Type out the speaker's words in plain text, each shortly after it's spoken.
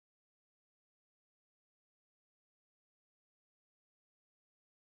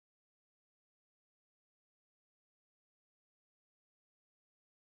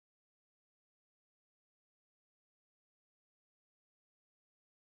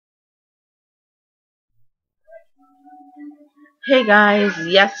Hey guys,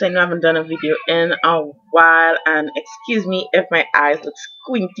 yes, I know I haven't done a video in a while, and excuse me if my eyes look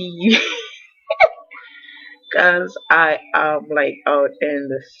squinty because I am like out in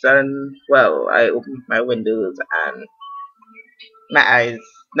the sun. Well, I opened my windows and my eyes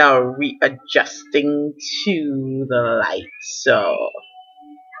now readjusting to the light, so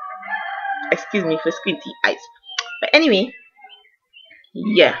excuse me for squinty eyes. But anyway,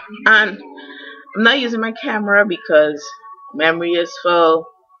 yeah, and I'm not using my camera because memory is full,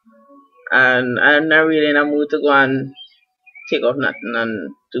 and I'm not really in a mood to go and take off nothing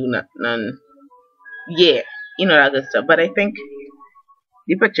and do nothing and yeah, that good stuff. But I think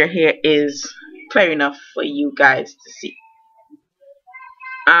the picture here is clear enough for you guys to see.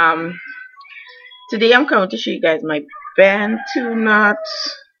 Um, Today I'm coming to show you guys my Bantu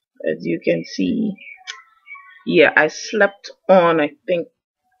knots. As you can see, yeah, I slept on I think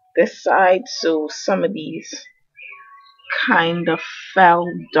this side, so some of these kind of fell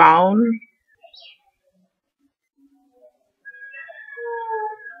down.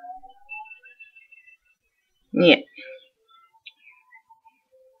 Yeah,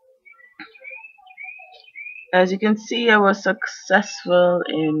 as you can see, I was successful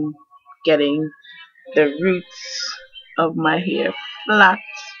in getting the roots of my hair flat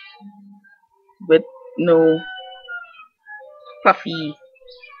with no puffy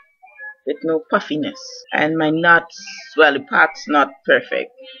with no puffiness, and my knots, well, the part's not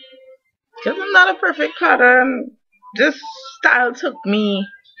perfect because I'm not a perfect cutter. This style took me,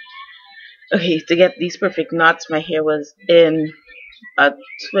 okay, to get these perfect knots. My hair was in a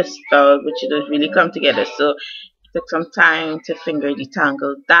twist out which it has really come together, so it took some time to finger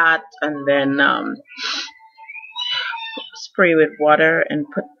detangle that, and then spray with water and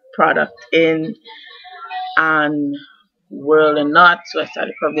put product in and whirl the knot. So I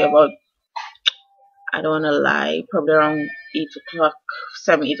started probably about, I don't want to lie, probably around 8 o'clock,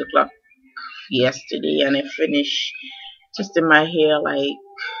 7, 8 o'clock yesterday, and I finished twisting my hair like,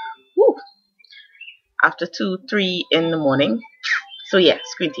 whew, after 2, 3 in the morning. So yeah,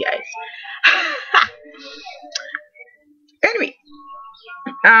 squinty eyes. Anyway,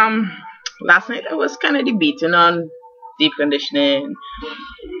 um, last night I was kind of debating on deep conditioning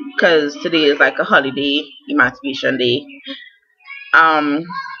because today is like a holiday, Emancipation Day. Um,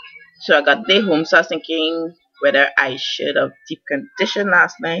 so I got day home, so I was thinking whether I should have deep conditioned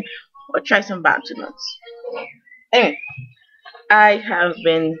last night or try some Bantu nuts. Anyway, I have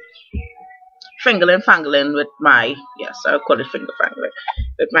been fingling fangling with my, yes, I'll call it finger fangling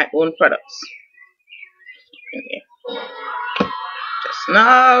with my own products. Okay, just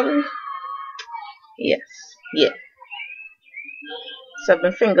now, yes, yeah. So I've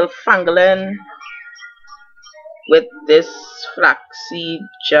been finger fangling with this flaxseed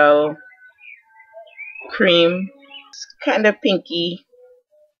gel cream. It's kind of pinky.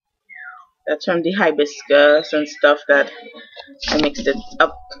 That's from the hibiscus and stuff that I mixed it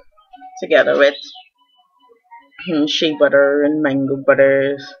up together with shea butter and mango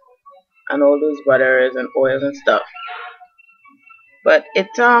butters and all those butters and oils and stuff. But it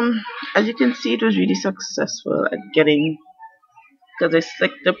as you can see, it was really successful at getting, because I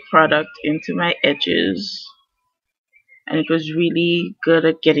slicked the product into my edges, and it was really good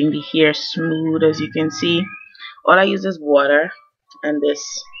at getting the hair smooth. As you can see, all I use is and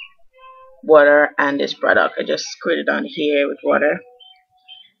this water and this product. I just squirted on here with water,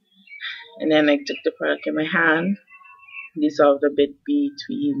 and then I took the product in my hand, dissolved a bit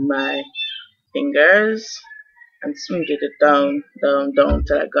between my fingers, and smoothed it down, down, down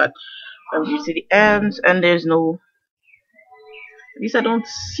till I got from you to the ends. And there's no, at least I don't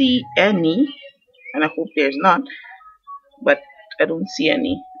see any, and I hope there's not, but I don't see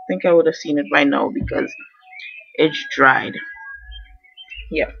any. I think I would have seen it by now because it's dried.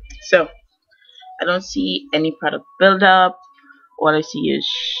 Yeah, so I don't see any product buildup. All I see is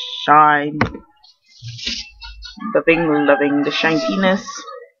shine. Loving the shininess.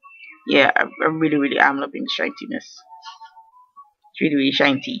 Yeah, I really, really am loving the shininess. It's really, really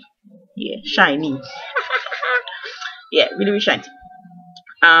shiny. Yeah, shiny. Yeah, really, really shiny.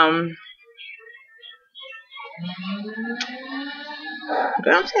 Um,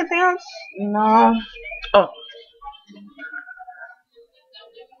 do I say anything else? No. Oh,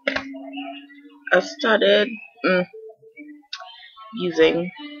 I started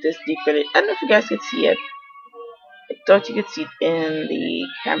using this deep finish. I don't know if you guys could see it. I thought you could see it in the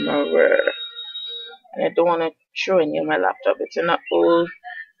camera, and I don't want to show any on my laptop. It's in an old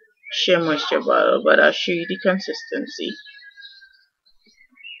Shea Moisture bottle, but I'll show you the consistency.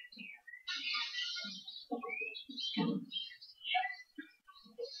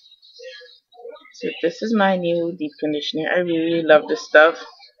 So this is my new deep conditioner. I really love this stuff.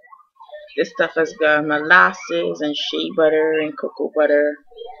 This stuff has got molasses and shea butter and cocoa butter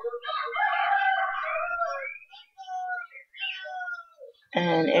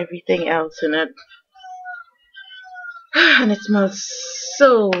and everything else in it. And it smells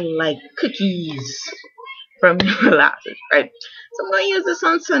so like cookies from molasses, right? So I'm gonna use this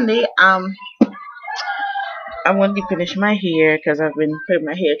on Sunday. I want to finish my hair because I've been putting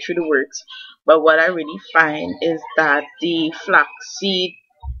my hair through the works. But what I really find is that the flaxseed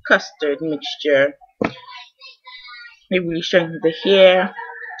custard mixture, it really strengthens the hair.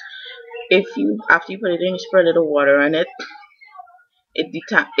 If you after you put it in, you spread a little water on it. It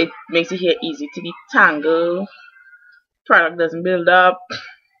makes the hair easy to detangle. Product doesn't build up.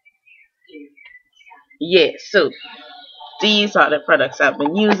 Yeah, so these are the products I've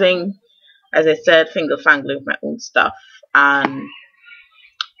been using. As I said, finger fangling with my own stuff. And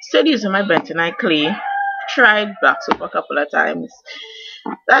still using my bentonite clay. Tried black soap a couple of times.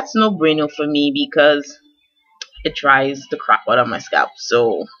 That's no bueno for me because it dries the crap out of my scalp.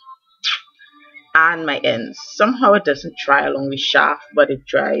 So, and my ends. Somehow it doesn't dry along the shaft, but it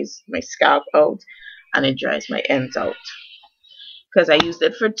dries my scalp out and it dries my ends out. Because I used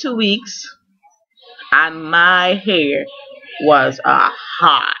it for 2 weeks and my hair was a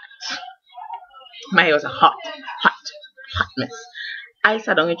hot. My hair was a hot mess. I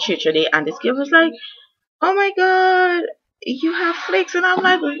sat down in church today and this girl was like, "Oh my god, you have flakes," and I'm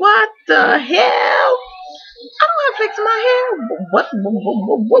like, "What the hell? I don't have flakes in my hair. What?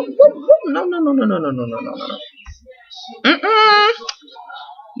 No, no, no, no, no, no, no, no, no, no. Mm-mm.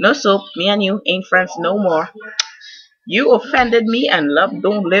 No soap. Me and you ain't friends no more. You offended me and love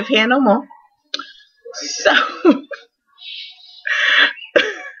don't live here no more." So,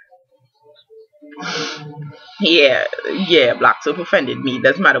 yeah, black soap offended me.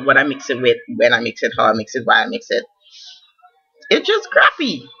 Doesn't matter what I mix it with, when I mix it, how I mix it, why I mix it. It's just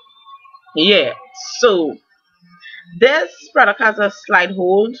crappy. Yeah. So this product has a slide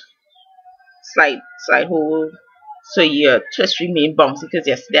hold, so your twist remain bouncy. Because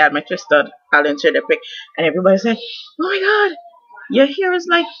yesterday I had my twisted, I'll insert a pic, and everybody's like, "Oh my god, your hair is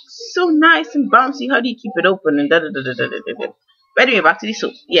like so nice and bouncy. How do you keep it open?" And da da da da da da da. But anyway, back to the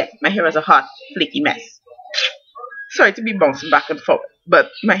soap. Yeah, my hair is a hot, flaky mess. Sorry to be bouncing back and forth, but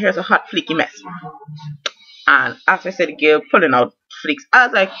my hair is a hot, flaky mess. And after I said the girl pulling out flakes, I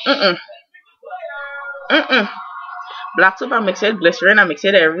was like, mm. Black soap, I mix it, glycerin, I mix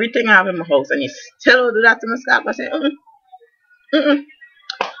it, everything I have in my house, and you still do that to my scalp. I said, mm.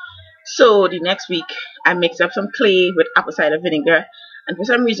 So the next week, I mixed up some clay with apple cider vinegar, and for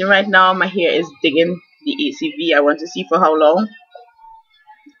some reason right now, my hair is digging the ACV. I want to see for how long,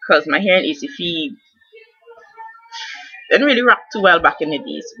 because my hair in ACV didn't really rock too well back in the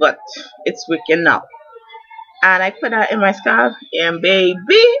days, but it's working now. And I put that in my scalp, and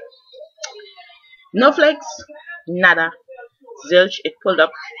baby, no flakes, nada, zilch. It pulled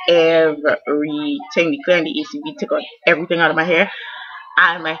up everything. The clay and the ACV took out everything out of my hair,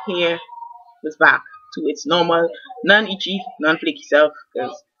 and my hair was back to its normal, non-itchy, non-flaky self.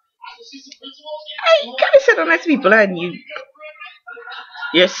 Because you gotta sit on nice people and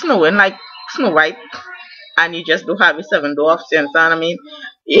you're snowing like Snow White, and you just don't have your 7 dwarfs. You understand what I mean?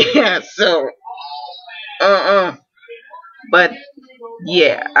 Yeah. So, but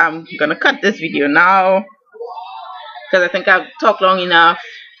yeah, I'm gonna cut this video now because I think I've talked long enough,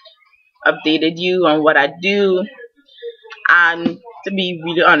 updated you on what I do, and to be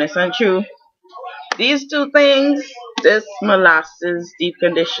really honest and true, these two things, this molasses deep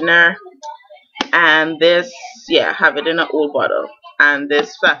conditioner and this, yeah, have it in an old bottle, and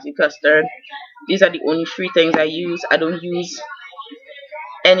this flaxseed custard, these are the only 3 things I use. I don't use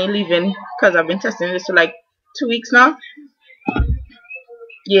any leave-in because I've been testing this for like 2 weeks now.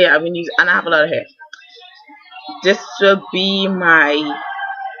 Yeah, I've been using, and I have a lot of hair. This will be my,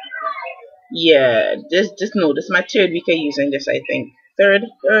 yeah, this is my 3rd week of using this. I think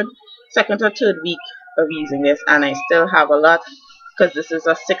second or third week of using this, and I still have a lot because this is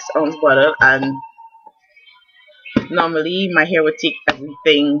a 6-ounce bottle, and normally my hair would take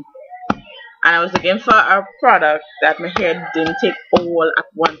everything. And I was looking for a product that my hair didn't take all at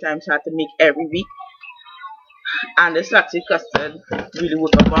one time, so I had to make every week. And this flaxseed custard really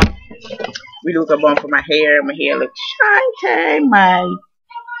worked a bomb for my hair. My hair looked shiny.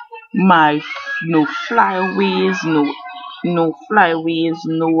 My no flyaways, no flyaways,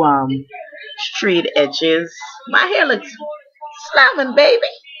 no straight edges. My hair looks slamming, baby.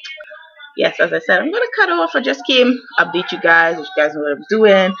 Yes, as I said, I'm gonna cut off. I just came update you guys. If you guys know what I'm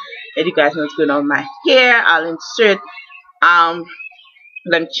doing, if you guys know what's going on with my hair, I'll insert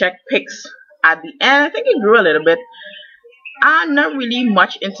them check pics at the end, I think it grew a little bit. I'm not really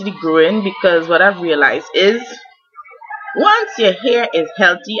much into the growing because what I've realized is once your hair is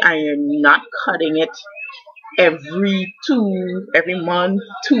healthy and you're not cutting it every month,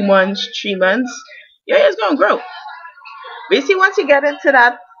 2 months, 3 months, your hair's gonna grow. But you see, once you get into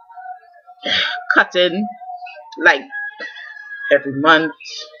that cutting, like every month,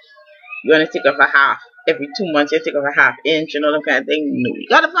 you want to take off a half. Every 2 months, you take off a half inch and all that kind of thing. No, you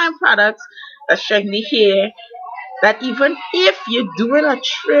gotta find products that strengthen the hair. That even if you're doing a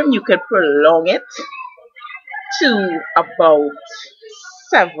trim, you can prolong it to about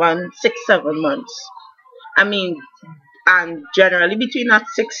 7 6 7 months. I mean, and generally between that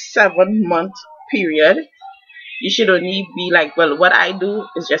 6 7 month period, you should only be like, well, what I do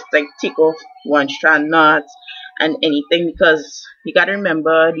is just like take off one strand knots and anything, because you gotta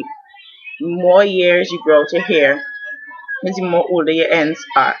remember the more years you grow out your hair means the more older your ends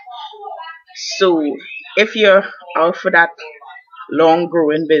are. So if you're out for that long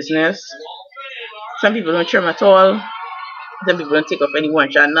growing business, some people don't trim at all. Some people don't take off any one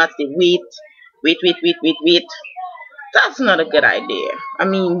strand knots. They wait. That's not a good idea. I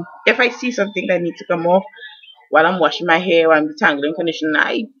mean, if I see something that needs to come off while I'm washing my hair, while I'm detangling conditioner,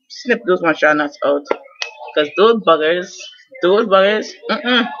 I snip those one strand knots out. Because those buggers, they'll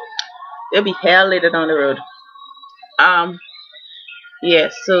be hell later down the road. Um, yeah,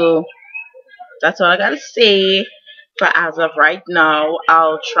 so that's all I gotta say for as of right now.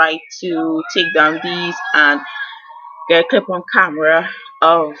 I'll try to take down these and get a clip on camera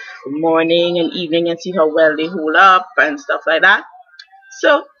of morning and evening and see how well they hold up and stuff like that.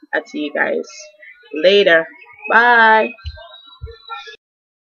 So I'll see you guys later. Bye.